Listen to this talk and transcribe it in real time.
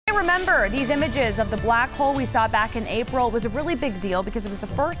Remember, these images of the black hole we saw back in April was a really big deal because it was the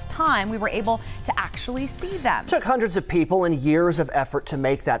first time we were able to actually see them. It took hundreds of people and years of effort to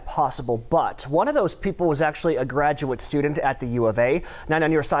make that possible, but one of those people was actually a graduate student at the U of A. 9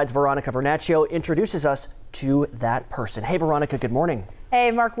 on Your Side's Veronica Vernaccio introduces us to that person. Hey, Veronica, good morning. Hey,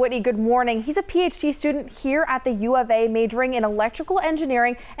 Mark Whitney, good morning. He's a PhD student here at the U of A, majoring in electrical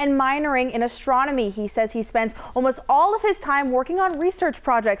engineering and minoring in astronomy. He says he spends almost all of his time working on research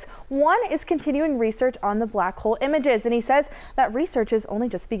projects. One is continuing research on the black hole images, and he says that research is only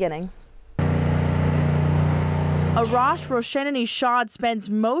just beginning. Arash Roshanineshat spends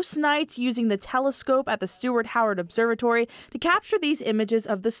most nights using the telescope at the Steward Howard Observatory to capture these images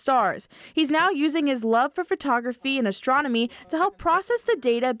of the stars. He's now using his love for photography and astronomy to help process the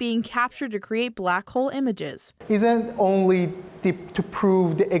data being captured to create black hole images. Isn't only to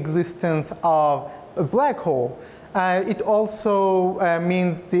prove the existence of a black hole. It also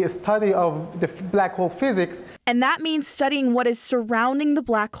means the study of the black hole physics. And that means studying what is surrounding the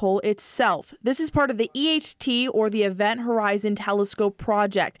black hole itself. This is part of the EHT, or the Event Horizon Telescope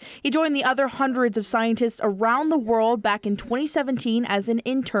project. He joined the other hundreds of scientists around the world back in 2017 as an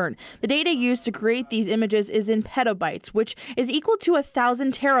intern. The data used to create these images is in petabytes, which is equal to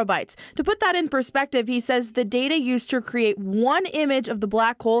 1,000 terabytes. To put that in perspective, he says the data used to create one image of the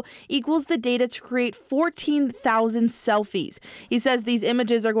black hole equals the data to create 14,000 selfies. He says these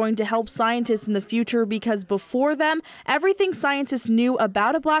images are going to help scientists in the future because before them, everything scientists knew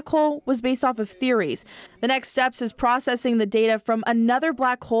about a black hole was based off of theories. The next steps is processing the data from another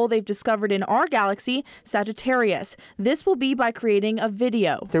black hole they've discovered in our galaxy, Sagittarius. This will be by creating a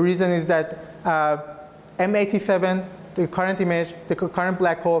video. The reason is that M87, the current image, the current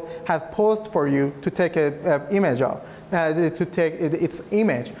black hole, has posed for you to take an image of, to take its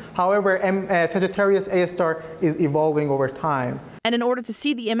image. However, Sagittarius A star is evolving over time. And in order to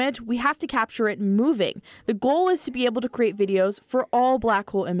see the image, we have to capture it moving. The goal is to be able to create videos for all black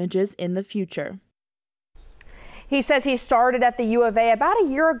hole images in the future. He says he started at the U of A about a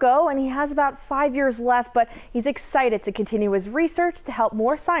year ago, and he has about 5 years left, but he's excited to continue his research to help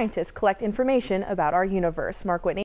more scientists collect information about our universe. Mark Whitney.